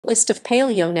List of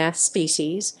paleognath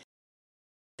species.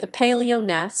 The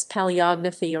paleognaths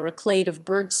paleognathi are a clade of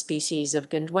bird species of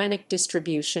Gondwanic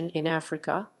distribution in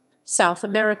Africa, South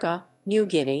America, New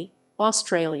Guinea,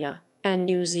 Australia, and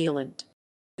New Zealand.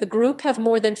 The group have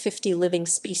more than 50 living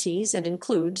species and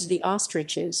includes the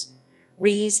ostriches,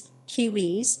 rhees,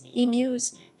 kiwis,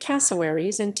 emus,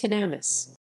 cassowaries, and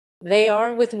tinamous. They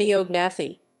are, with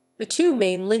Neognathi, the two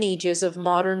main lineages of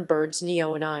modern birds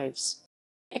Neo and Ives.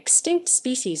 Extinct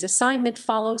species assignment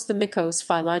follows the Mikos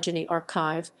Phylogeny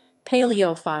Archive,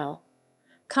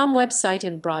 Paleophile.com website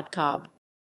in Broadcob.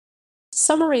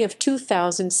 Summary of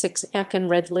 2006 ECHAN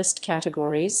Red List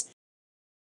categories.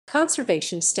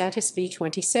 Conservation status v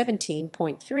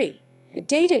 2017.3. The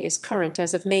data is current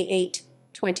as of May 8,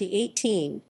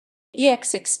 2018.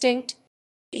 EX extinct,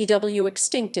 EW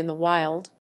extinct in the wild,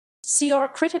 CR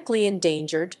critically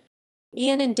endangered,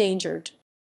 EN endangered,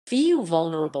 VU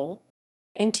vulnerable,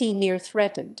 NT near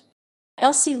threatened,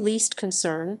 LC least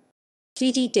concern,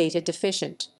 DD data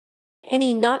deficient,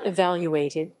 NE not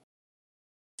evaluated.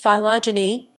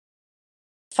 Phylogeny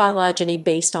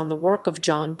based on the work of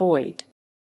John Boyd.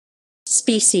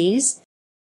 Species: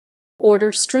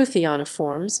 Order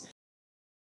Struthionoforms,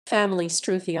 Family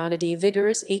Struthionidae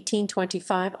vigorous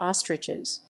 1825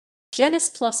 ostriches. Genus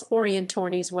plus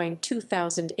Orientornis Wang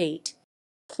 2008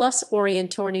 plus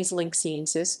Orientornis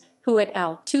lynxiensis Hu et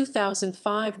al.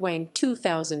 2005 Wang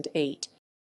 2008.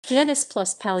 Genus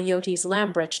plus Paleotes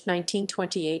Lambrecht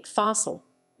 1928 fossil,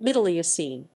 Middle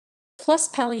Eocene, plus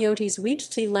Paleotes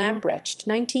Wiedti Lambrecht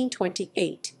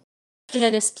 1928.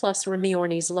 Genus plus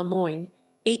Remiornis Lemoyne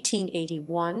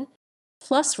 1881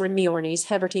 plus Remiornis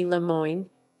Heverti Lemoyne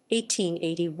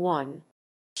 1881.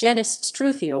 Genus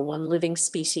Struthio 1 living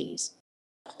species,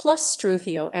 plus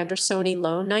Struthio andersoni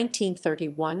Low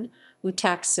 1931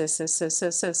 Utaxis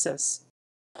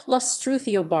plus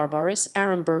Struthio barbaris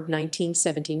Arenberg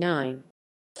 1979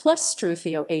 plus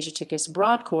Struthio asiaticus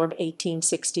Broadcorb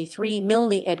 1863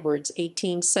 Milne Edwards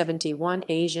 1871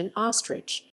 Asian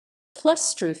ostrich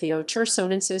plus Struthio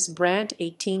chersonensis Brandt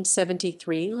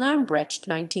 1873 Lambrecht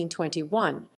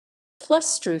 1921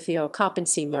 plus Struthio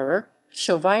Coppensee Murrer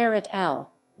Chauvier et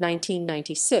al.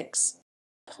 1996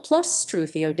 plus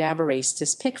Struthio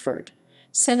dabarastis Pickford,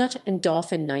 Senat and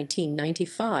Dolphin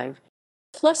 1995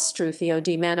 plus Struthio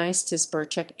demanistis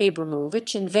Burchek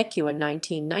Abramovich and Vecua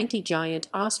 1990 giant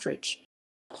ostrich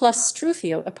plus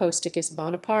Struthio aposticus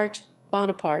Bonaparte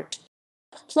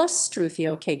plus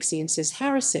Struthio caxiensis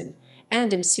Harrison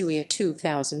and Imsuia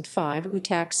 2005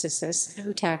 Utaxis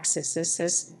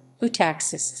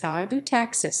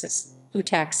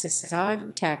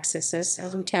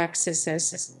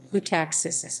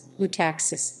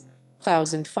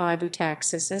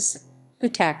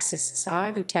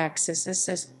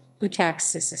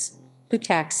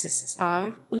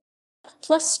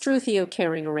plus Struthio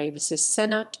carrying Arabicis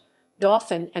Senat,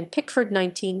 Dauphin, and Pickford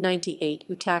 1998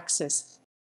 Utaxis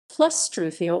plus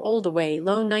Struthio Oldaway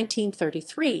Low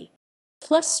 1933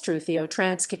 plus Struthio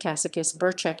transcaucasicus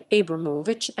Burchek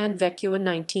Abramovich and Vecua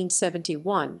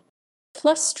 1971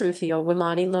 plus Struthio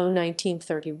Wimani Low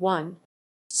 1931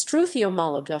 Struthio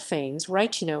Molodophanes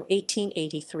Reichino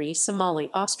 1883 Somali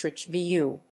ostrich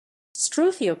VU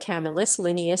Struthio Camelis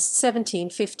Linnaeus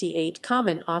 1758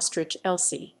 common ostrich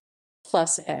Elsie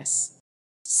plus S.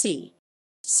 C.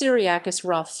 Syriacus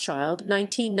Rothschild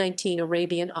 1919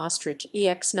 Arabian ostrich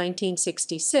EX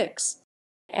 1966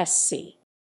 SC.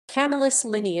 Camelis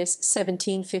Linnaeus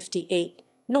 1758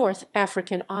 North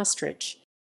African ostrich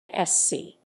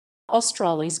SC.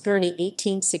 Australis Gurney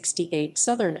 1868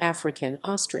 Southern African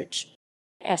ostrich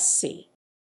SC.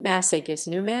 Massagus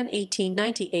Newman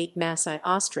 1898 Maasai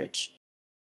ostrich.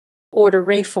 Order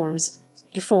Reforms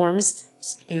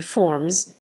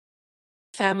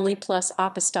Family plus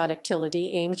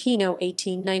Opisthodactylidae aim Kino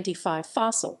 1895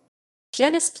 fossil.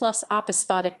 Genus plus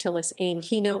Opisthodactylus aim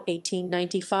Kino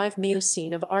 1895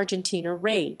 Miocene of Argentina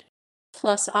raid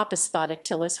plus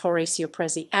Opisthodactylus Horatio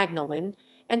Prezi Agnolin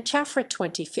and Chafra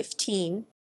 2015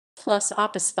 plus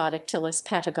Opisthodactylus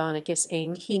patagonicus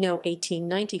aim Kino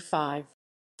 1895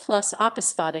 plus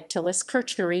Opisthodactylus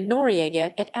Kirchneri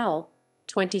Noriega et al.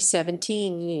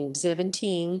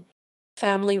 2017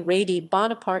 Family Radi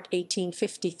Bonaparte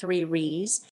 1853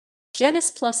 Rhees.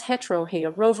 Genus plus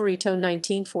Heterohea Roverito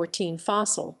 1914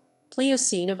 fossil,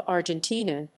 Pliocene of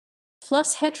Argentina,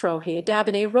 plus Heterohea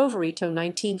Dabene Roverito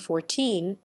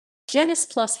 1914, Genus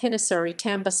plus Hinasuri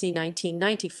Tambasi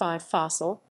 1995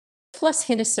 fossil, plus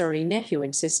Hinasuri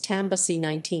nehuensis Tambasi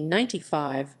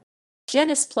 1995,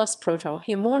 Genus plus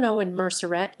Protohea Morneau and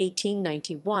Merceret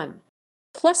 1891,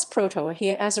 plus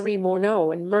Protohea Azari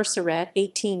Morneau and Merceret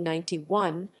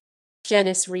 1891,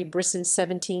 Genus Re Brisson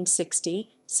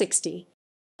 1760.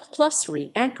 Plus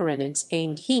Re Ancarinens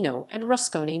aimed Hino and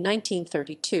Rusconi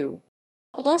 1932.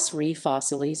 Plus Re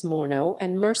Fossiles Morneau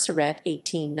and Merceret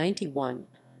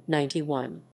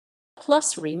 1891.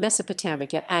 Plus Re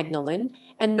Mesopotamica Agnolin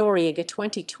and Noriega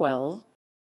 2012.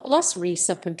 Plus Re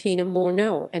Subpampina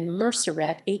Morneau and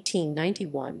Merceret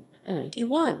 1891.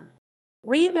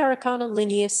 Re Americana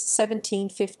Linnaeus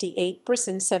 1758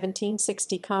 Brisson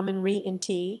 1760 Common Re in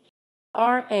T.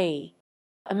 R.A.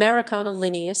 Americana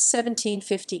Linnaeus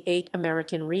 1758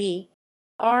 American Re.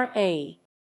 R.A.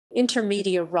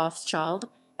 Intermedia Rothschild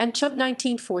and Chubb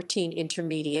 1914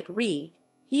 Intermediate Re.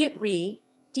 Diet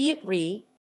Re.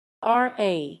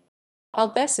 R.A.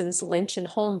 Albessens Lynch and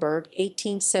Holmberg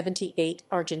 1878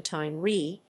 Argentine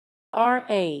Re.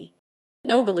 R.A.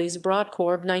 Nobilis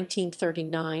Broadcorb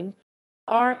 1939.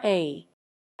 R.A.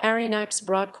 Arynax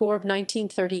Broadcorb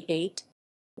 1938.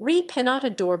 Re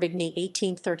Penata d'Orbigny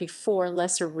 1834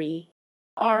 Lesser Re.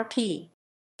 R.P.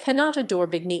 Penata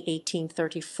d'Orbigny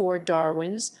 1834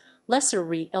 Darwin's Lesser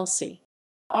Re Elsie.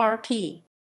 R.P.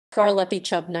 Garlepi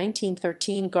Chubb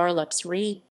 1913 Garleps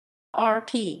Re.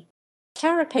 R.P.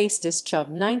 Tarapastis Chubb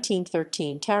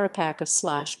 1913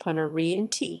 Tarapaca / Punner Re in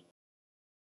T.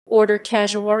 Order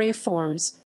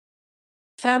Casuariiformes.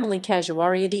 Family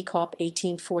Casuariidae Cop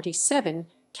 1847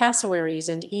 Cassowaries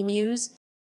and Emus.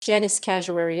 Genus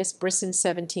Casuarius Brisson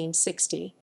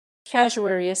 1760.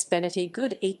 Casuarius Benneti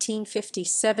Good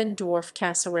 1857 Dwarf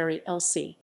Cassowary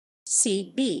Elsie.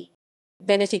 C.B.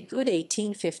 Benneti Good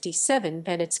 1857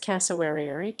 Bennett's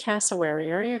Cassowary.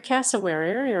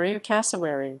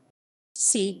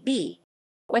 C.B.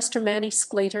 Westermanni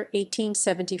Sclater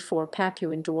 1874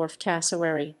 Papuan Dwarf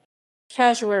Cassowary.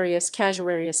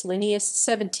 Casuarius Linnaeus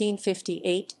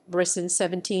 1758 Brisson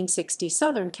 1760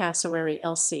 Southern Cassowary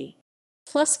L.C.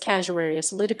 Plus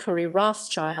Casuarius Lidicuri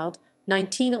Rothschild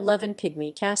 1911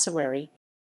 Pygmy Cassowary.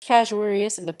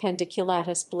 Casuarius and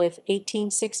Appendiculatus Blyth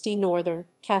 1860 Northern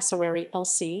Cassowary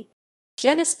L.C.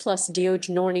 Genus plus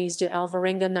Diognornes de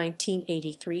Alvarenga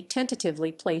 1983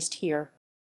 tentatively placed here.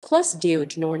 Plus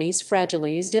Diognornes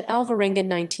fragilis de Alvarenga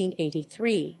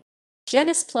 1983.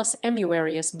 Genus plus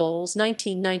Emuarius Bowles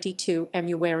 1992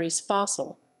 Emuaries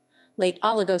fossil. Late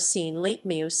Oligocene, Late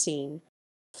Miocene.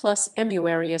 Plus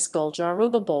Emuarius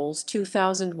Guljaruba Bowles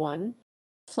 2001.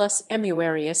 Plus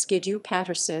Emuarius Gidue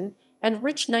Patterson and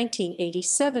Rich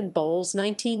 1987 Bowles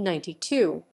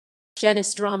 1992.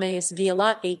 Genus Dromaeus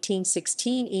Violat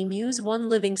 1816 Emus 1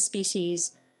 living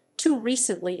species, 2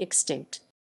 recently extinct.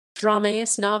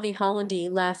 Dromaeus Navi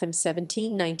Hollandi Latham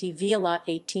 1790 Violat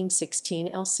 1816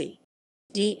 Elsie.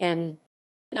 D.N.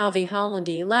 Navi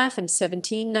Hollandi Latham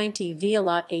 1790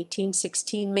 Violat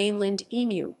 1816 Mainland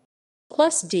Emu.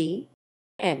 Plus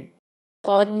D.N.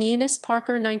 Claudinus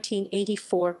Parker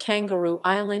 1984 Kangaroo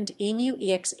Island Emu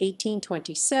EX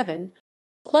 1827.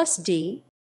 Plus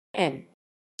D.N.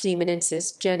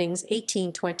 Zeemanensis Jennings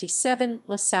 1827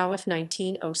 Lasowith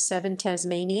 1907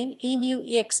 Tasmanian Emu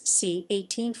EXC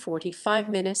 1845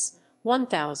 Minas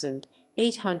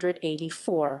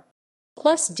 1884.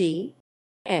 Plus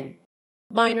D.N.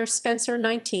 Minor Spencer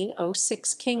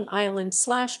 1906 King Island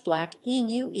 / Black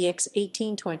Emu EX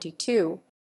 1822.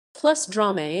 Plus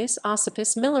Dromaeus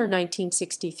Ossipus Miller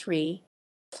 1963.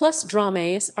 Plus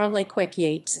Dromaeus Arlequek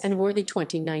Yates and Worthy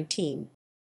 2019.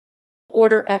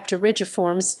 Order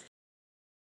Apterigiformes.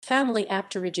 Family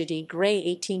Apterigidae Gray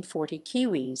 1840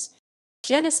 Kiwis.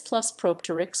 Genus plus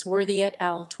Propteryx Worthy et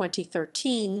al.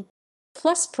 2013.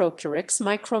 Plus Propteryx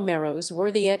Micromeros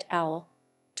Worthy et al.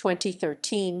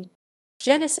 2013.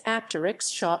 Genus Apteryx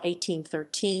Shaw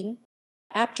 1813.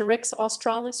 Apteryx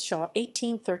australis Shaw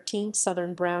 1813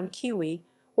 Southern Brown Kiwi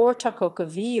or Tacoca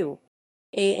vu.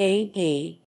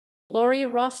 AAA. Laurie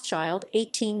Rothschild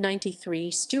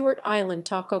 1893 Stewart Island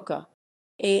Tacoca.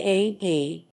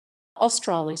 AAA.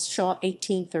 Australis Shaw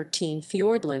 1813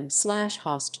 Fiordland /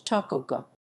 Host Tacoca.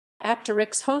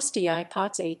 Apteryx hostii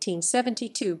Potts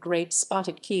 1872 Great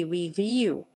Spotted Kiwi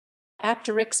vu.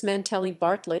 Apteryx Mantelli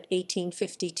Bartlett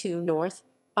 1852 North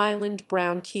Island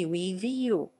Brown Kiwi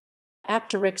vu.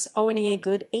 Apteryx Owenea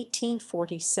Good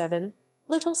 1847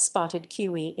 Little Spotted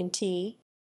Kiwi in T.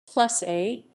 Plus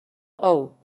A.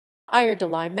 O.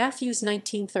 Iredeli Matthews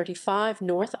 1935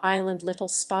 North Island Little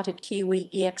Spotted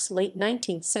Kiwi EX Late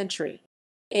 19th Century.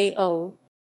 A.O.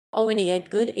 Owenea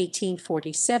Good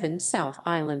 1847 South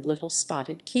Island Little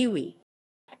Spotted Kiwi.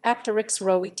 Apteryx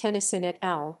Rowe Tennyson et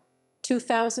al.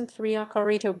 2003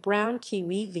 Acarito Brown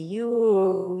Kiwi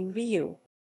vu.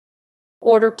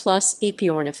 Order plus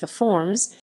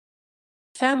Epiornithiformes.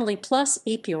 Family plus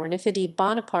Epiornithidae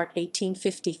Bonaparte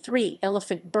 1853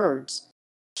 Elephant birds.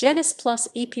 Genus plus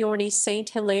Epiornis Saint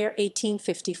Hilaire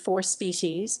 1854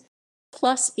 species,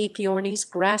 plus Epiornis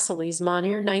gracilis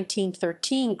Monnier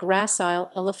 1913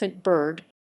 gracile elephant bird,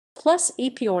 plus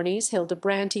Epiornis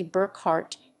hildebranti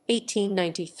Burkhardt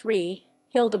 1893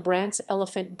 Hildebrandt's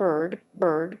elephant bird,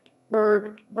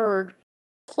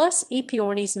 plus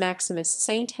Epiornis maximus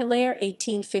Saint Hilaire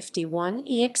 1851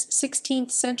 ex 16th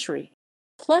century,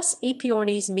 plus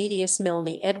Epiornis medius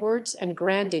Milne Edwards and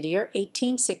Grandidier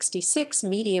 1866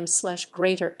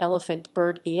 medium/greater elephant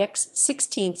bird ex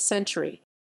 16th century,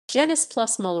 genus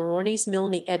plus Mullerornis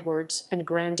Milne Edwards and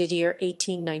Grandidier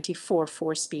 1894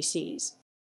 4 species,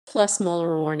 plus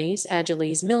Mullerornis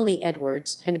agilis Milne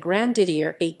Edwards and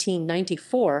Grandidier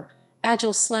 1894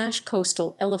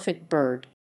 agile/coastal elephant bird,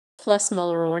 plus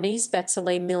Mullerornis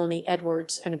Betzele Milne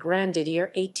Edwards and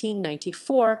Grandidier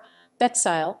 1894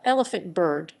 Betzile elephant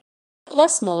bird,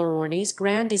 plus Mullerornis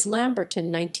grandis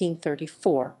Lamberton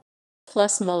 1934,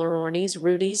 plus Mullerornis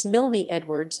rudis Milne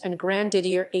Edwards and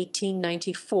Grandidier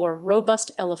 1894 robust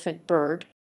elephant bird,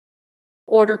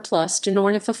 order plus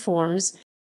Denornithiformes,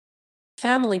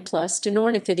 family plus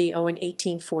Denornithidae Owen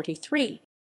 1843,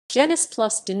 genus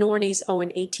plus Denornis Owen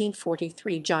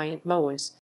 1843 giant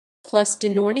moas, plus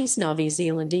Denornis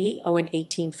novi-zelandii Owen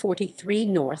 1843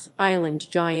 North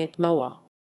Island giant moa,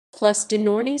 plus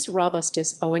Denornis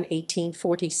robustus Owen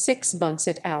 1846 Bunce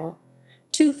et al.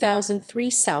 2003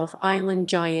 South Island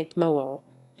giant moa,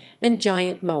 and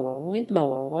giant moa.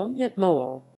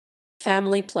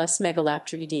 Family plus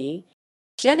Megalapteridae,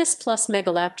 genus plus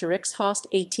Megalapteryx Host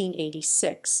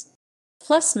 1886,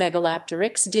 plus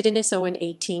Megalapteryx didinus Owen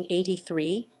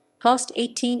 1883, Host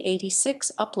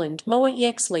 1886 Upland moa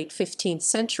ex late 15th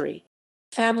century,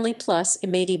 family plus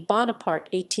Imedi Bonaparte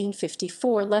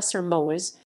 1854 lesser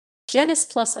moas, genus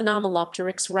plus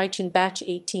Anomalopteryx Reichenbach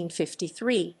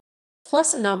 1853,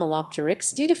 plus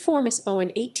Anomalopteryx didiformis Owen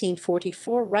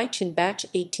 1844 Reichenbach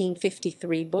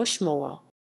 1853 bush moa,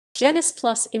 genus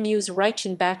plus Emus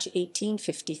Reichenbach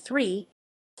 1853,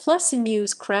 plus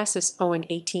Emus crassus Owen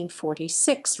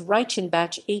 1846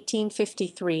 Reichenbach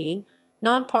 1853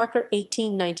 non-Parker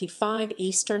 1895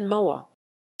 eastern moa,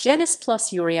 genus plus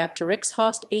Euryapteryx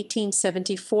Host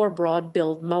 1874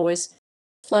 broad-billed moas,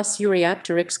 plus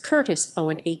Euryapteryx Curtis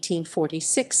Owen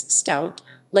 1846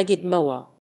 stout-legged moa,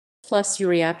 plus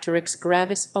Euryapteryx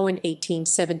gravis Owen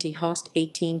 1870 Host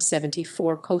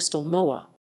 1874 coastal moa,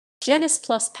 genus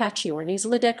plus Pachyornis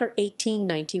Lydecker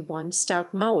 1891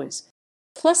 stout moas,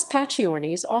 plus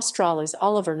Pachyornis australis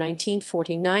Oliver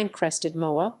 1949 crested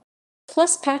moa,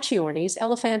 plus Pachyornis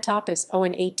elephantopus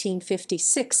Owen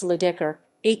 1856 Lydecker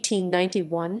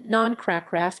 1891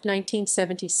 non-crackraft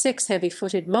 1976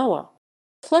 heavy-footed moa,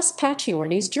 plus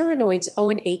Pachyornis duranoides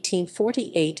Owen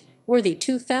 1848 worthy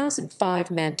 2005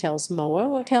 Mantels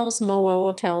moa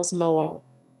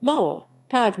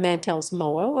Pive Mantels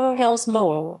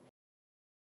moa,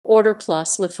 order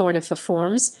plus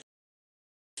Lithornithiformes,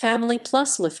 family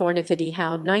plus Lithornithidae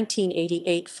Hound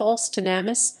 1988 false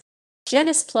Tenamus,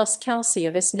 genus plus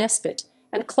Calceavis Nesbitt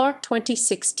and Clark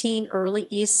 2016 early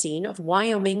Eocene of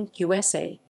Wyoming,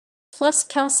 USA, plus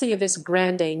Calceavis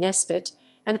grande Nesbitt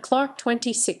and Clark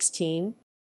 2016,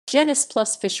 genus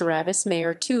plus Fischeravis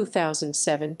Mayer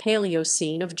 2007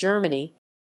 Paleocene of Germany,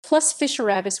 plus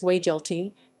Fischeravis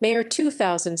wagelti Mayer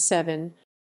 2007,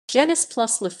 genus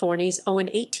plus Lithornis Owen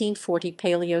 1840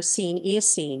 Paleocene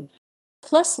Eocene,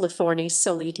 plus Lithornis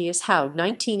solitius Howd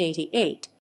 1988,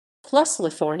 plus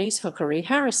Lithornis hookery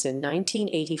Harrison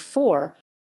 1984,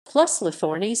 plus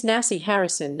Lithornis Nassi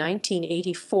Harrison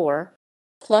 1984,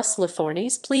 plus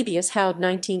Lithornis plebeius Howd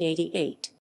 1988,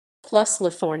 plus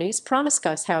Lithornis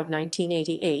promiscus Howd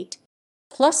 1988,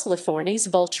 plus Lithornis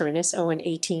vulturinus Owen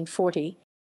 1840,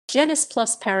 genus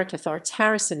plus Paracathartes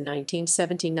Harrison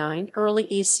 1979 early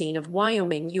Eocene of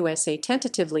Wyoming, USA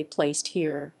tentatively placed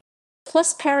here,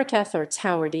 plus Paracathartes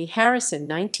howardi Harrison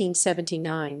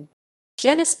 1979,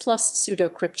 genus plus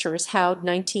Pseudocrypturus Howd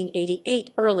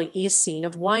 1988 early Eocene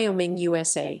of Wyoming,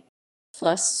 USA,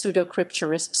 plus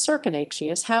Pseudocrypturus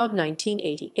circinaceus Howd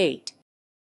 1988,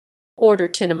 order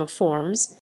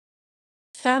Tinamiformes,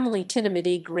 family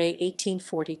Tinamidae Gray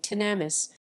 1840 Tinamis,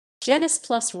 genus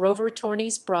plus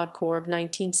Rovertornis broadcorb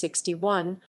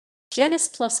 1961, genus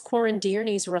plus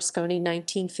Coryndeirnes rusconi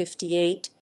 1958,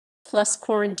 plus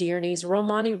Coryndeirnes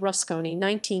romani rusconi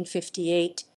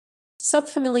 1958,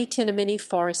 subfamily Tinamini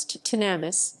forest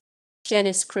Tinamis,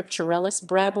 genus Crypturellus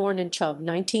Brabourne and Chubb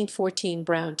 1914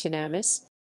 brown Tinamis,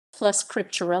 plus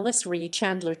Crypturellus Ree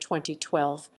Chandler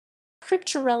 2012,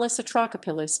 Crypturellus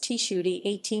atrocopilus Tshudi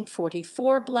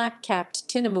 1844 black-capped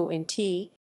Tinamu in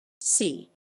T. C.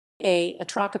 A.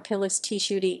 Atrocopilus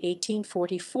Tshudi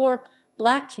 1844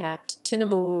 Black-capped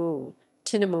tinamou,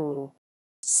 tinamou.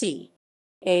 C.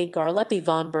 A. Garlepi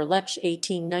von Berlepsch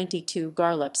 1892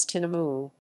 Garleps tinamou.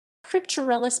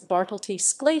 Crypturellus bartletti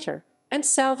Sclater and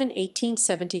Salvin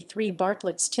 1873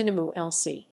 Bartlett's tinamou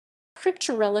lc.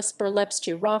 Crypturellus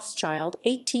berlepschi Rothschild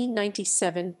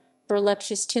 1897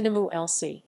 Berlepsch's tinamou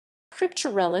lc.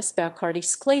 Crypturellus baucardi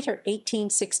Sclater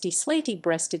 1860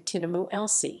 slaty-breasted tinamou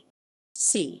lc.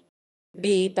 C.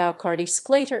 B. Baucardi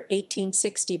Sclater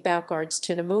 1860 Baucard's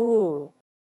tinamou.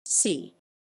 C.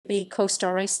 B.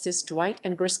 Costaristas Dwight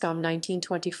and Griscom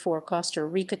 1924 Costa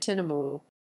Rica tinamou.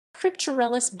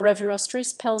 Crypturellus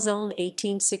brevirostris Pelzeln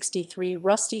 1863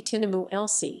 Rusty tinamou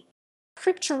lc.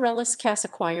 Crypturellus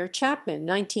Cassequire Chapman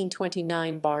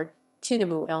 1929 Bard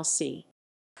tinamou lc.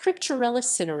 Crypturellus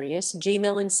cinereus G.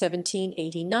 Millen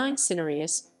 1789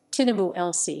 cinereus tinamou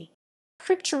lc.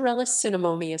 Crypturellus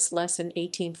cinnamomius Lesson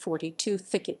 1842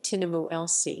 Thicket tinamou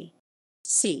lc.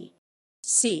 C.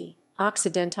 C.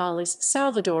 Occidentalis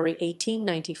Salvadori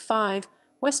 1895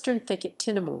 Western Thicket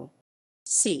tinamou.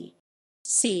 C.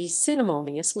 C.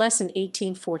 Cinnamomius Lesson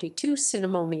 1842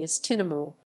 Cinnamomius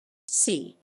tinamou.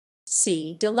 C.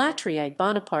 C. De Latria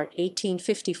Bonaparte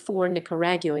 1854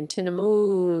 Nicaraguan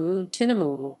tinamou,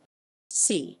 tinamou.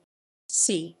 C.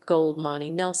 C.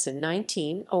 Goldmani Nelson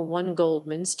 1901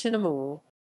 Goldman's tinamou.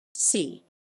 C.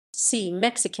 C.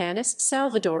 Mexicanus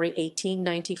Salvadori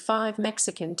 1895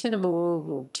 Mexican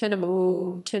tinamou,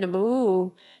 tinamou,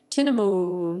 tinamou,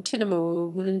 tinamou,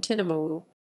 tinamou, tinamou.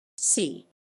 C.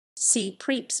 C.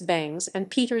 Preeps Bangs and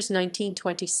Peters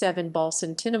 1927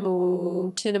 Balsan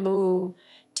tinamou, tinamou,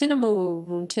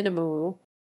 tinamou, tinamou.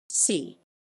 C.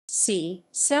 C.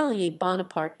 Sallie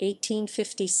Bonaparte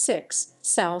 1856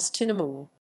 Sal's tinamou.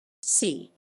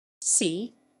 C.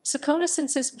 C.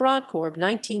 Seconocensis Broadcorb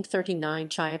 1939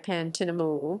 Chiapan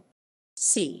tinamou.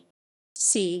 C.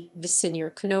 C. Vicinier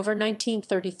Conover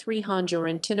 1933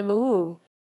 Honduran tinamou.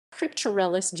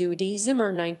 Crypturellus Judy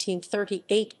Zimmer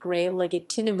 1938 Gray-legged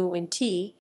tinamou and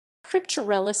T.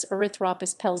 Crypturellus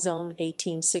erythropus Pelzeln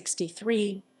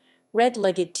 1863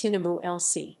 Red-legged tinamou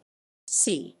lc.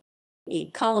 C.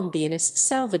 E. Columbianus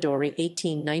Salvadori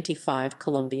 1895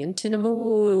 Colombian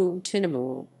tinamou,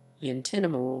 tinamou, yin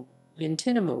tinamou, yin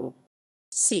tinamou.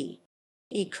 C.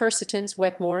 E. Quercitans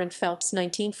Wetmore and Phelps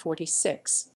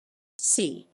 1946.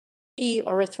 C. E.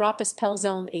 Erythropus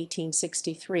Pelzeln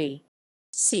 1863.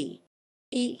 C.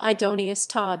 E. Idonius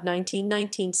Todd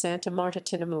 1919 Santa Marta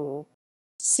tinamou.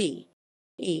 C.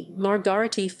 E.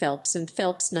 Margarity Phelps and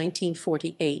Phelps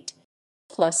 1948.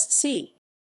 Plus C.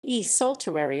 E.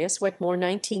 Saltuarius Wetmore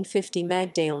 1950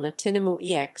 Magdalena tinamou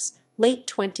ex, late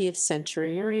 20th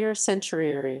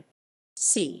century.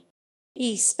 C.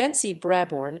 E. Spency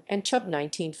Brabourne and Chubb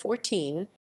 1914.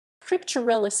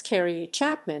 Crypturellus Carey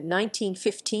Chapman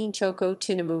 1915 Choco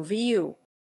tinamou vu.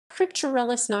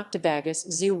 Crypturellus noctivagus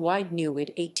zu wide nuid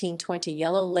 1820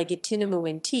 yellow-legged tinamou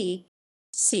in T.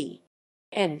 C.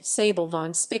 N. Sable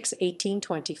von Spix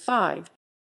 1825.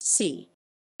 C.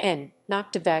 N.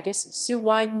 Noctivagus zu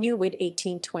wide nuid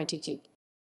 1822.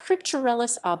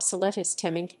 Crypturellus obsoletus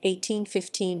Temminck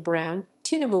 1815 Brown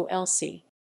tinamou lc.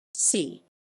 C.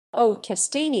 O.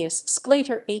 Castanius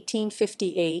Sclater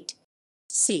 1858.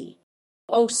 C.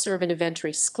 O.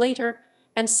 Servanaventri Sclater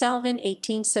and Salvin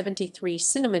 1873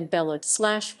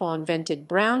 cinnamon-bellied/fawn vented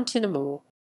brown tinamou.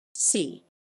 C.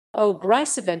 O.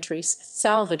 Grisaventris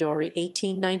Salvadori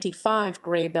 1895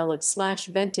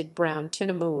 gray-bellied/vented brown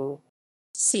tinamou.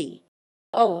 C.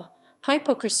 O.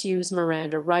 Hypocrisieus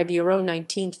Miranda Ribeiro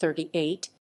 1938.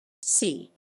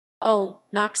 C. O.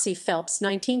 Noxie Phelps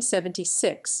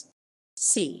 1976.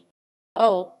 C.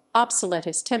 O.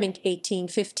 Obsoletus Temminck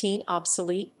 1815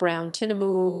 obsolete brown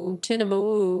tinamou,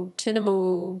 tinamou,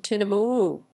 tinamou,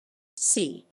 tinamou.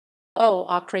 C. O.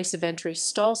 Acrasaventris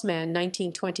Stallsman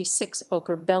 1926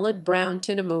 ochre-bellied brown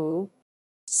tinamou.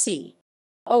 C.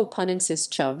 O. Punensis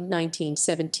Chubb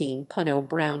 1917 punno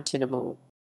brown tinamou.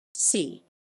 C.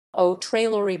 O.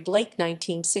 Trailori Blake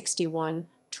 1961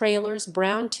 trailers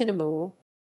brown tinamou.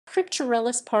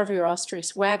 Crypturellus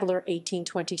parvirostris Wagler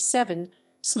 1827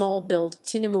 small-billed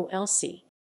tinamou lc.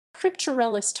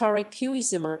 Crypturellus Tariq Puy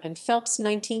Zimmer and Phelps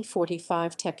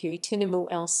 1945 Tepuy tinamou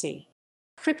lc.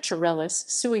 Crypturellus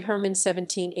Sui Herman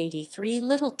 1783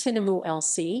 little tinamou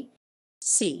lc.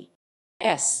 C.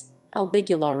 S.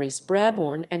 Albigularis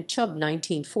Brabourne and Chubb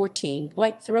 1914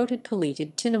 white-throated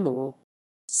paleated tinamou.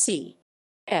 C.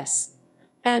 S.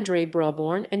 Andre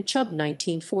Brabourne and Chubb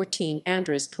 1914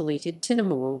 Andres paleated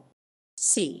tinamou.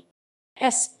 C.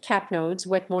 S. Capnodes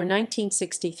Wetmore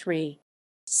 1963.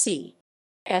 C.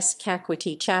 S.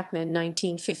 Caquety Chapman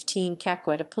 1915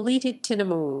 Caqueta paleated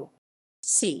tinamou.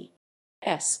 C.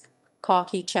 S.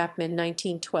 Cawkey Chapman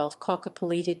 1912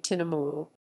 Cockapeleated Tinamou.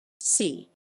 C.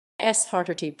 S.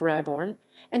 Harterty-Braborn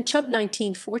and Chubb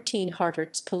 1914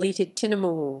 Hartert's Peleated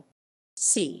Tinamou.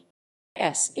 C.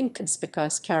 S.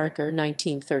 Inconspicuous Carricker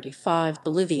 1935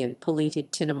 Bolivian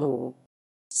Peleated Tinamou.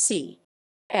 C.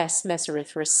 S.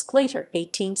 Mesorithris Sclater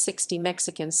 1860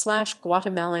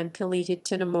 Mexican/Guatemalan Peleated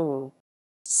Tinamou.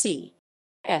 C.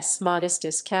 S.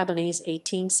 Modestus Cabanese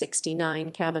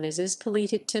 1869 Cabaneses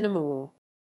Peleated Tinamou.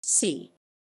 C.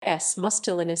 S.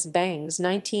 Mustilinus Bangs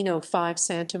 1905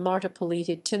 Santa Marta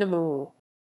Peleated Tinamou.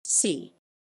 C.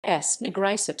 S.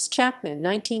 Negriceps Chapman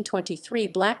 1923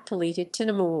 Black Peleated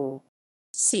Tinamou.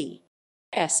 C.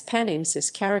 S.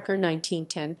 Panensis Carricker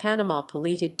 1910 Panama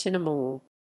Peleated Tinamou.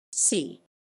 C.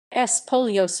 S.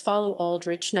 Polios Follow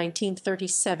Aldrich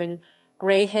 1937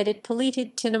 Gray-headed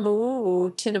Peleated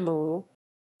Tinamou.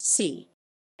 C.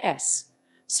 S.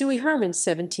 Sui Herman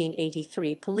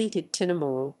 1783 Peleated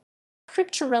Tinamou.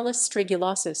 Crypturellus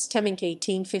strigulosus Temminck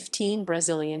 1815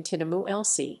 Brazilian Tinamou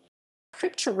LC.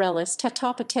 Crypturellus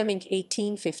tetaupa Temminck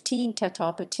 1815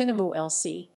 tetaupa Tinamou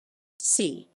LC.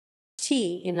 C.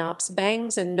 T. Inops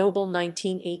Bangs and Noble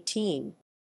 1918.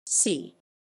 C.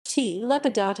 T.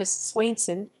 Lepidatus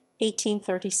Swainson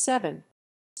 1837.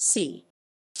 C.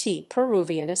 T.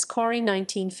 Peruvianus Cori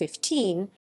 1915.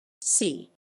 C.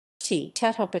 T.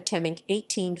 Tetaupa Temminck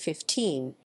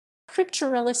 1815.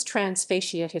 Crypturellus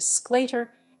transfaciatus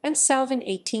Sclater and Salvin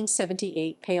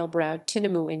 1878 Pale-browed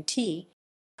Tinamou and T.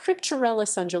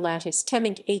 Crypturellus undulatus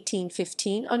Temminck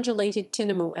 1815 Undulated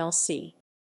Tinamou LC.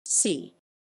 C.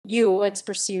 U.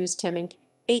 Edsperseus Temminck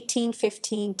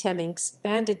 1815 Temminck's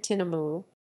Banded Tinamou.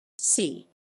 C.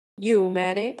 U.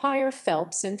 Made Pyre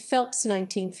Phelps and Phelps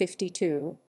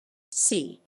 1952.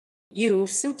 C. U.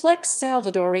 Suplex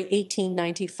Salvadori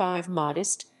 1895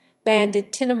 Modest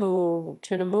Banded Tinamou.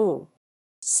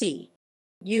 C.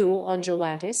 U.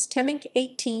 Undulatus Temminck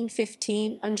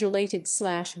 1815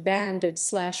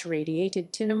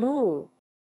 Undulated/banded/radiated Tinamou.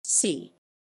 C.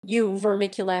 U.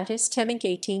 Vermiculatus Temminck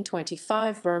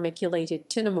 1825 Vermiculated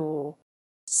Tinamou.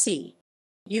 C.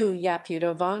 U.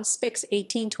 Yapura von Spix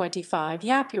 1825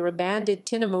 Yapura Banded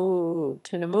Tinamou.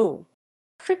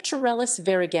 Crypturellus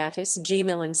variegatus G.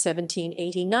 Millen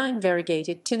 1789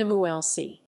 Variegated Tinamou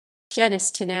LC.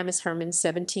 Genus Tinamus Hermann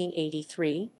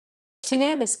 1783.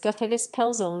 Tinamus gutedus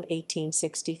Pelzone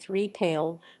 1863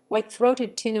 Pale,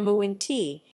 white-throated Tinamou in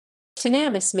T.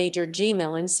 Tinamus major G.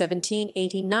 Millen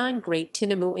 1789 Great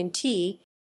Tinamou in T.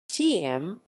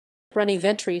 Tm.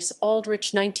 Bruniventris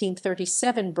Aldrich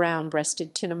 1937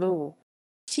 Brown-breasted Tinamou.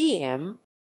 Tm.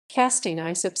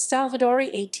 Castaniceps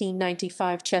Salvadori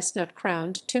 1895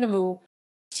 Chestnut-crowned Tinamou.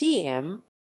 Tm.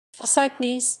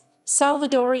 Phocycnes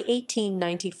Salvadori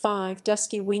 1895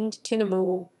 Dusky-winged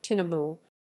Tinamou.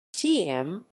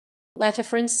 Tm.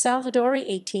 Latifrens Salvadori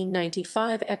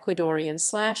 1895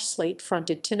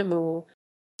 Ecuadorian/slate-fronted Tinamou.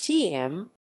 Tm.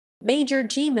 Major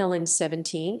G. Millen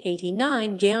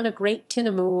 1789 Guyana Great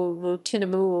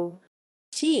Tinamou.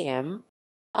 Tm.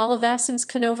 Olivasens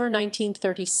Conover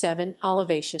 1937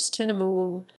 Olivaceous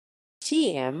Tinamou.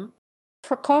 Tm.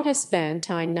 Procotus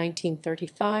Bantine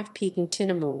 1935 Pekin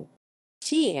Tinamou.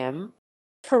 Tm.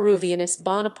 Peruvianus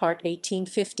Bonaparte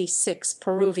 1856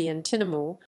 Peruvian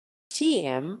Tinamou.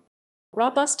 Tm.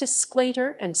 Robustus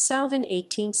Sclater and Salvin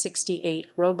 1868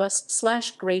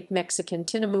 Robust/Great Mexican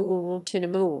Tinamou.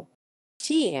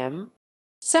 Tm.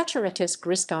 Saturatus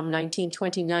Griscom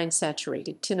 1929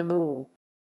 Saturated Tinamou.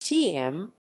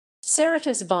 Tm.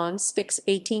 Serratus von Spix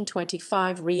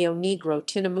 1825 Rio Negro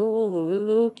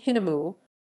Tinamou.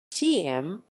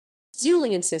 Tm.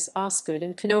 Zuliensis Osgood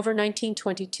and Conover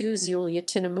 1922 Zulia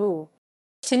Tinamou.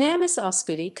 Tinamus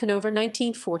osgoodi Conover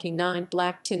 1949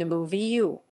 Black Tinamou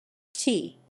VU.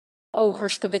 T. O.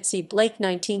 Hershkovitzy Blake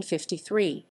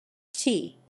 1953.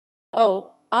 T.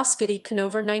 O. Osgoody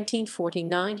Conover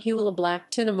 1949 Hewla Black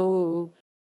Tinamou.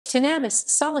 Tinamus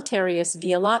solitarius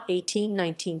Violot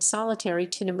 1819 Solitary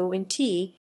Tinamou in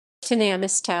T.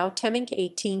 Tinamus Tau Temminck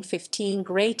 1815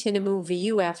 Grey Tinamou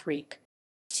VU Athrique.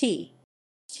 T.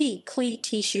 T. Clee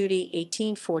T. Schutte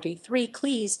 1843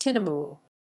 Clees Tinamou.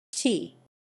 T.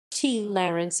 T.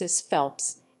 Larensis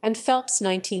Phelps and Phelps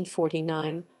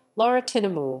 1949 Laura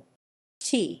Tinamou.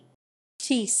 T.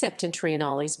 T.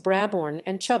 Septentrionalis Braborn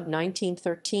and Chubb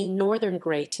 1913 Northern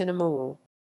Grey Tinamou.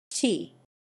 T.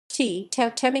 T. Tau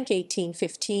Temminck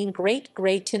 1815 Great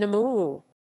Grey Tinamou.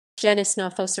 Genus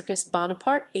Gnathocircus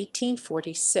Bonaparte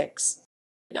 1846.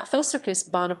 Gnathocircus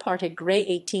Bonaparte Grey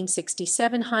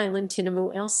 1867 Highland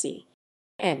Tinamou LC.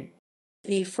 N.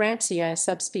 V. Francia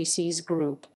subspecies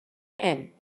group.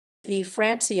 N. V.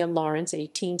 Francia Lawrence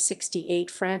 1868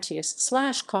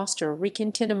 Frantius/Coster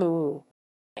Rican Tinamou.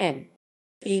 N.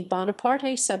 V.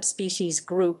 Bonaparte subspecies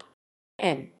group.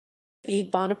 N. V.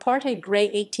 Bonaparte Gray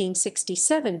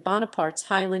 1867 Bonaparte's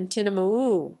Highland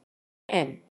Tinamou.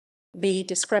 N. V.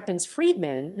 Discrepans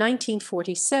Friedman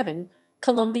 1947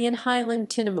 Colombian Highland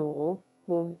Tinamou.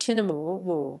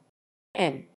 Tinamou.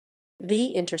 N.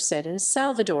 V. Intercedens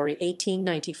Salvadori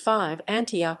 1895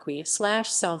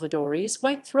 Antioquia/Salvadori's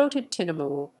White-throated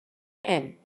Tinamou.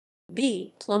 N.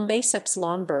 B. Plumbaceps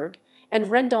Lonberg and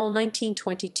Rendall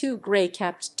 1922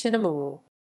 Gray-capped Tinamou.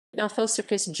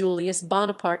 Gnathosarcus Julius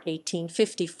Bonaparte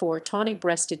 1854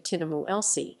 Tawny-breasted Tinamou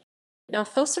Lc.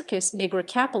 Gnathosarcus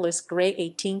nigricapillus Gray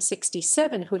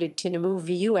 1867 Hooded Tinamou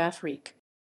Vu Afrique.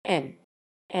 N.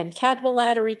 And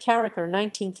Cadwalladery Caracar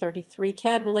 1933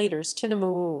 Cadwallators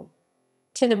Tinamou.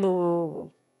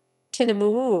 Tinamou.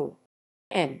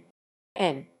 N.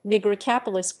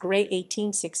 Nigricapillus Gray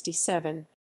 1867.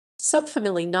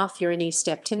 Subfamily Gnathurinae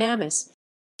steptinamus.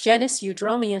 Genus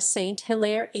Eudromia Saint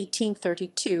Hilaire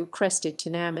 1832 Crested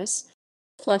tinamus.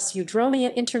 Plus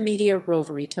Eudromia intermedia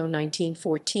Roverito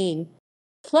 1914.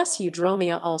 Plus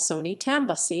Eudromia alsoni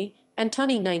tambasi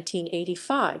Antoni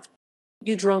 1985.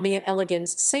 Eudromia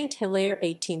elegans Saint Hilaire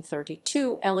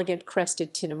 1832 Elegant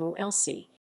crested Tinamou Lc.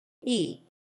 E.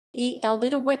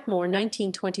 Albida Wetmore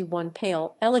 1921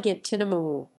 Pale Elegant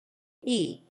Tinamou.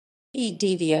 E.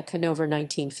 Devia Canover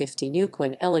 1950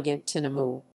 Nuquin Elegant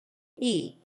Tinamou.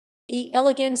 E.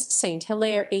 Elegans Saint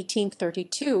Hilaire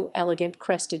 1832 Elegant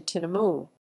crested Tinamou.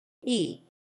 E.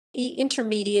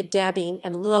 Intermediate Dabine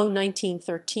and Low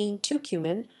 1913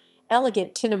 Tucuman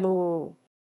Elegant Tinamou.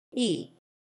 E.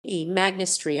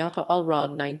 Magnus Triapa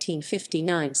Alrod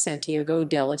 1959 Santiago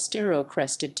del Estero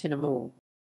Crested Tinamou.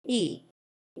 E.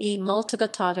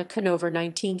 Multigatata Canover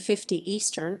 1950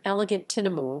 Eastern Elegant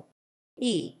Tinamou.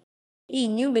 E.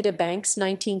 Numida Banks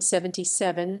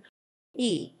 1977.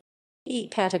 E.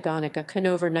 Patagonica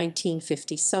Canover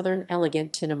 1950 Southern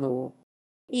Elegant Tinamou.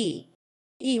 E.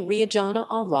 Riojana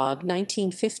Alrod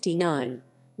 1959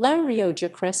 La Rioja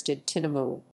Crested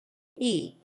Tinamou.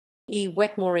 E.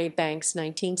 Wetmore Banks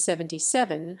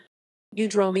 1977,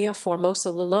 Eudromia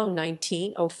Formosa Lilo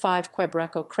 1905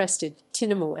 Quebracho Crested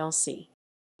Tinamou Lc.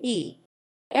 E.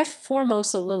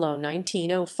 Formosa Lilo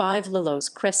 1905 Lilos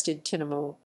Crested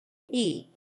Tinamou. E.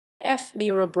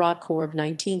 Mira Broadcorb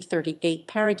 1938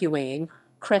 Paraguayan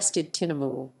Crested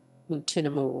Tinamou.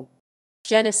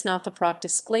 Genus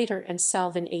Gnathophroctus Sclater and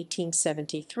Salvin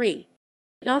 1873.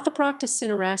 Gnathophroctus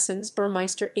cinerascens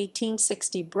Burmeister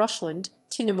 1860 Brushland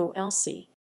Tinamou Lc.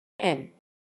 N.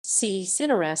 C.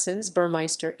 Cinerascens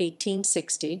Burmeister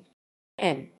 1860.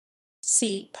 N.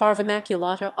 C.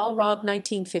 Parvimaculata Alrog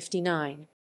 1959.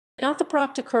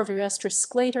 Gnathophrocta curvirestris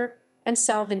Sclater and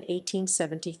Salvin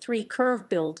 1873 Curve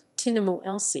Build Tinamou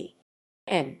Lc.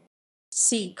 N.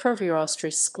 C.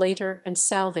 Curvirostris Sclater and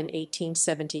Salvin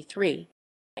 1873.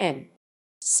 N.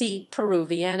 C.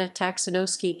 Peruviana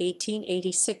Taxonoski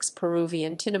 1886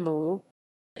 Peruvian Tinamou.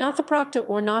 Gnathophrocta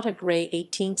ornata Gray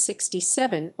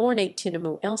 1867 Ornate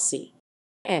Tinamou Lc.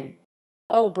 N.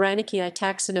 O. Branachii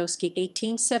Taxonoski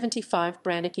 1875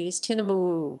 Branachis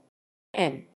Tinamou.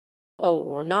 N. O.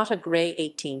 Ornata Gray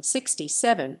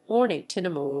 1867 Ornate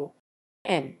Tinamou.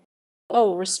 N.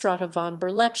 O. Restrata von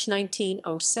Berlepsch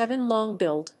 1907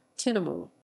 Long-billed Tinamou.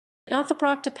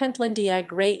 Gnathophrocta pentlandii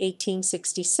Gray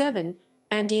 1867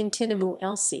 Andean Tinamou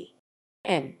Lc.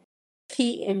 N.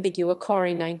 P. ambigua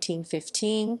Cori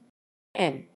 1915.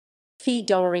 N. P.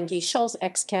 Doringi Schulz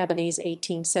ex Cabanese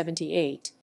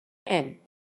 1878. N.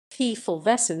 P.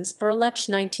 fulvescens Berlepsch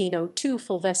 1902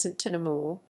 Fulvescent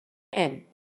Tinamou. N.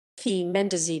 P.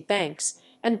 Mendezi Banks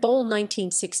and Bowl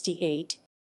 1968.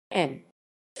 N.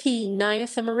 P.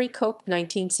 Niathamarie Cope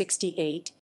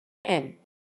 1968. N.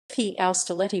 P.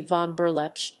 Austerletti von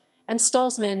Berlepsch and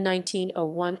Stolzmann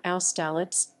 1901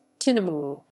 Austerlitz,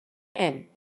 Tinamou. N.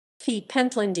 P.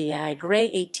 Pentlandii Gray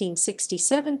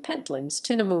 1867 Pentlands,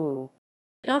 Tinamou.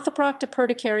 Gnathophrocta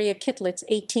perticaria Kittlitz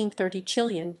 1830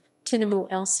 Chilean, Tinamou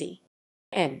Lc.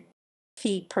 N.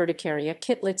 P. perticaria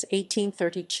Kittlitz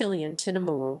 1830 Chilean,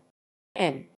 Tinamou.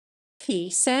 N. P.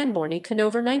 Sanborni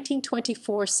Canover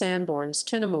 1924 Sanborns,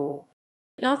 Tinamou.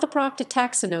 Gnathophrocta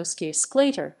taxonoski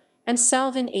Sclater and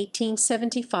Salvin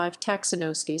 1875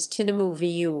 Taxonoskis Tinamou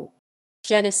Vu.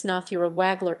 Genus Gnathura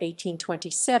Wagler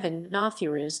 1827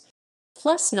 Gnathuras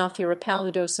plus Gnathura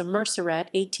paludosa Mercerat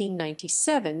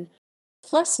 1897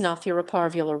 plus Gnathura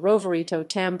parvula Roverito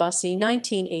Tambasi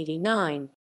 1989.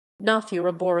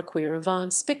 Gnathura boriquira von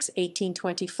Spix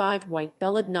 1825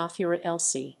 White-bellied Gnathura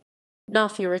Lc.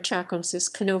 Gnathura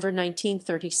chaconsis Canover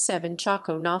 1937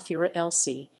 Chaco Gnathura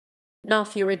Lc.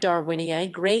 Nathura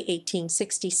darwiniae Gray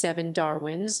 1867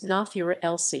 Darwins Nathura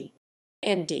Elsie.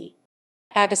 N.D.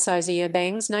 Agassiz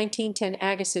Bangs 1910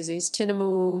 Agassiz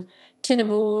Tinamu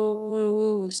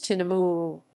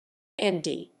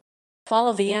N.D.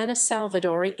 Falaviana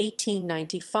Salvadori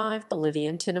 1895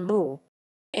 Bolivian Tinamu.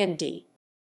 N.D.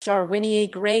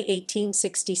 Darwiniae Gray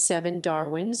 1867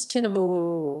 Darwins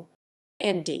Tinamu.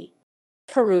 N.D.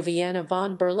 Peruviana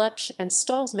von Berlepsch and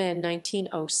Stolzmann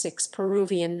 1906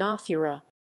 Peruvian Nathura.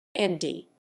 N.D.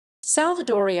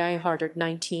 Salvadorii Hartard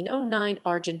 1909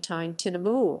 Argentine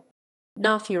Tinamu.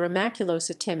 Nathura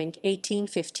maculosa Temminck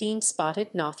 1815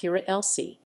 Spotted Nathura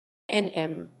Elsie.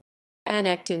 N.M.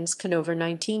 Anactins Canover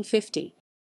 1950.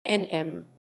 N.M.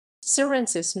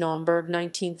 Sirensis Naumburg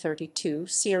 1932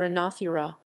 Sierra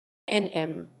Nathura.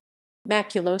 N.M.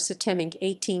 Maculosa Temminck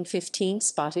 1815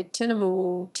 Spotted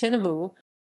Tinamu.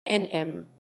 N.M.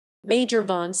 Major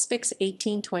von Spix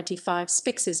 1825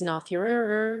 Spix's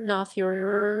Nathura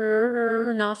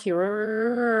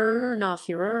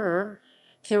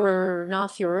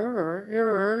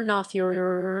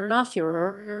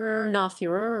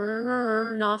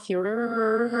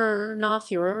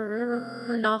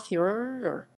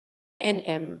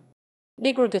N.M.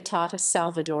 Nigrogutata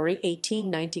Salvadori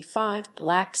 1895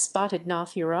 Black Spotted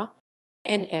Nathura.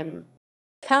 N.M.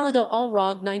 Pallida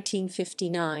Allrog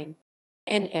 1959.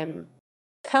 N.M.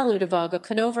 Kaludavaga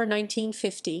Canover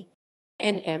 1950.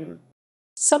 N.M.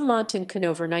 Submontan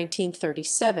Canover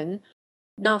 1937.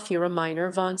 Nathura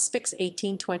minor von Spix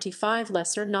 1825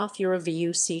 Lesser Nathura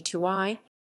VUC2I.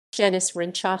 Genus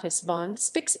Rinchatus von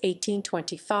Spix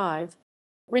 1825.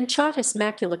 Rinchatus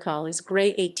maculacalis Gray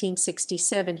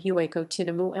 1867 Hueco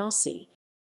Tinamu Elsie.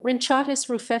 Rinchatus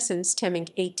rufescens Temminck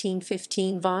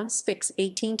 1815 von Spix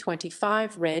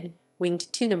 1825 Red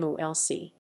Winged Tinamu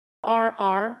Elsie.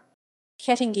 R.R.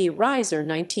 Kettingi Riser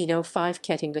 1905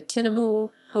 Kettinga Tinamu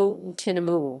Ho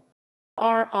Tinamu.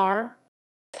 R.R.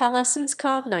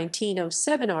 Palasenskov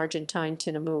 1907 Argentine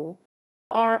Tinamu.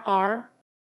 R.R.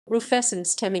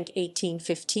 Rufescens Temminck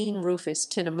 1815 Rufus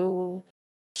Tinamu.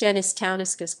 Genus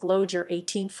Tauniscus Gloger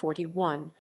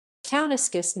 1841.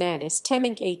 Tauniscus manus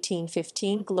Temminck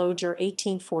 1815 Gloger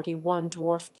 1841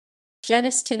 Dwarf.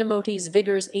 Genus Tinamotes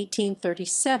Vigors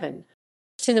 1837.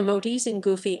 Tinamotes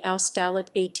ingufi Austalit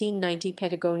 1890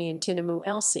 Patagonian Tinamu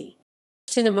Elsie.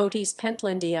 Tinamotes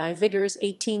pentlendii Vigors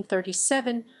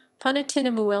 1837 Punna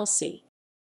Tinamu Elsie.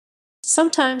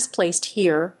 Sometimes placed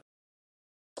here,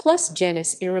 plus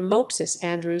genus Iremopsis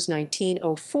Andrews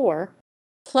 1904,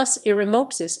 plus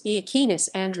Iremopsis Eacinus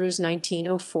Andrews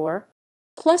 1904,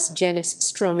 plus genus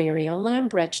Stromeria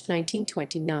Lambrecht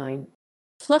 1929,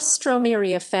 plus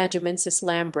Stromeria fagimensis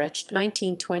Lambrecht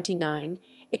 1929,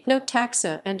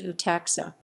 Ichnotaxa and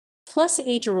Utaxa, plus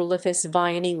Agerulithus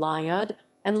viani Lyod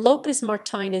and Lopez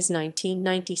Martinez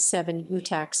 1997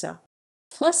 Utaxa,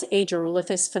 plus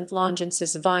Agerulithus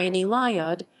fentlongensis viani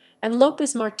Lyod and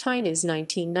Lopez Martinez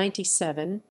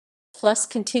 1997, plus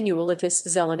Continuolithus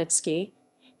Zelenitsky,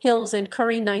 Hills and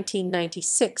Curry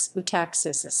 1996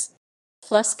 Utaxis,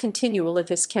 plus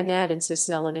Continuolithus canadensis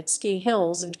Zelenitsky,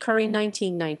 Hills and Curry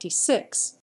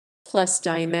 1996, plus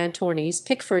Diamantornes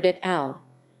Pickford et al.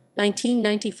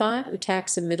 1995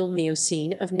 Utaxa Middle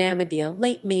Miocene of Namibia,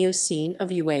 Late Miocene of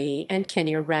UAE and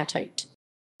Kenya Ratite,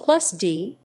 plus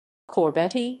D.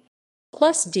 Corbetti,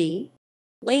 plus D.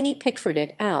 Laney Pickford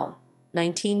et al.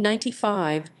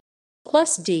 1995,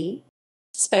 plus D.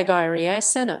 Spaghiria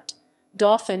Senat,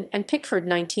 Dauphin and Pickford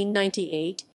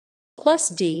 1998, plus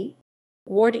D.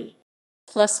 Wardy,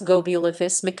 plus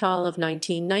Gobulithus Mikal of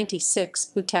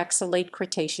 1996 Utaxa Late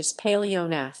Cretaceous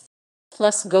Paleognath,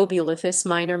 plus Gobulithus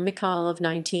minor Mikal of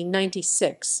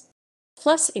 1996,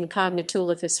 plus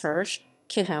Incognitulithus Hirsch,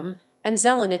 Kihem, and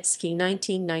Zelenitsky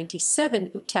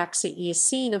 1997 Utaxa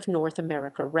Eocene of North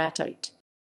America Ratite,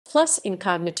 plus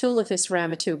Incognitulithus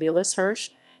ramatubulus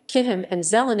Hirsch, Kihem, and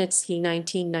Zelenitsky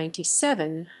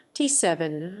 1997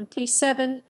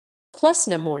 T7, plus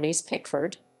Namornes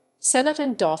Pickford, Senat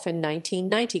and Dauphin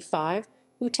 1995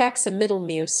 Utaxa Middle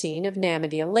Miocene of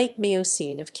Namibia, Late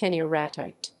Miocene of Kenya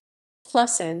Ratite,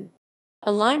 plus N.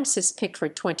 Alimsis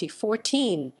Pickford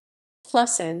 2014,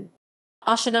 plus N.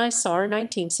 Ashanai Sar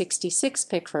 1966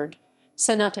 Pickford,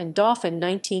 Senat and Dauphin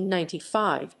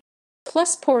 1995,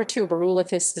 plus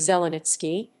Portuberulithus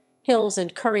Zelenitsky, Hills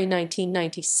and Curry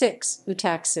 1996,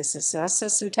 Utaxis 6,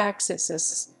 Utaxis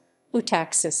 6,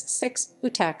 Utaxis 6,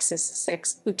 Utaxis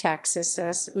 6, Utaxis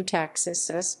 6, Utaxis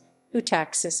 6,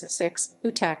 Utaxis 6,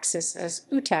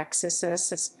 Utaxis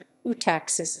 6,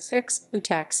 Utaxis 6,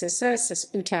 Utaxis 6,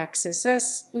 Utaxis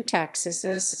 6, Utaxis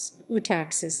 6,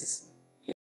 Utaxis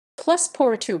plus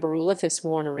Portuberolithus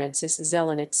warnerensis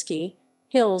zelenitsky,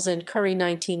 Hills and Curry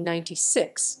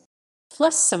 1996,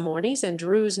 plus Samornes and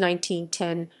Drews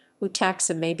 1910,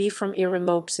 Utaxa maybe from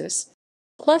Iremopsis,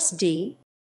 plus D.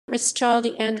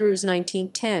 Rischaldi Andrews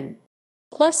 1910,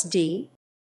 plus D.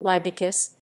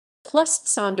 Libicus, plus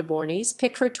Sondabornes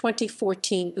Pickford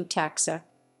 2014 Utaxa,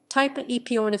 type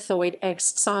Epionithoid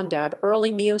ex Sondab early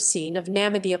Miocene of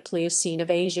Namibia Pliocene of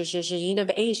Asia of Asia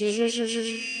of Asia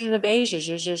of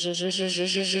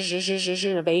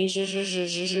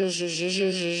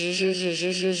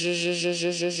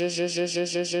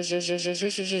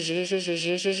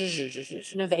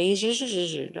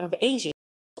Asia of Asia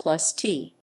plus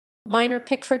T. Minor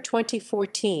Pickford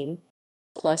 2014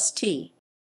 plus T.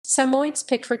 Samoids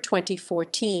Pickford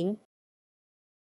 2014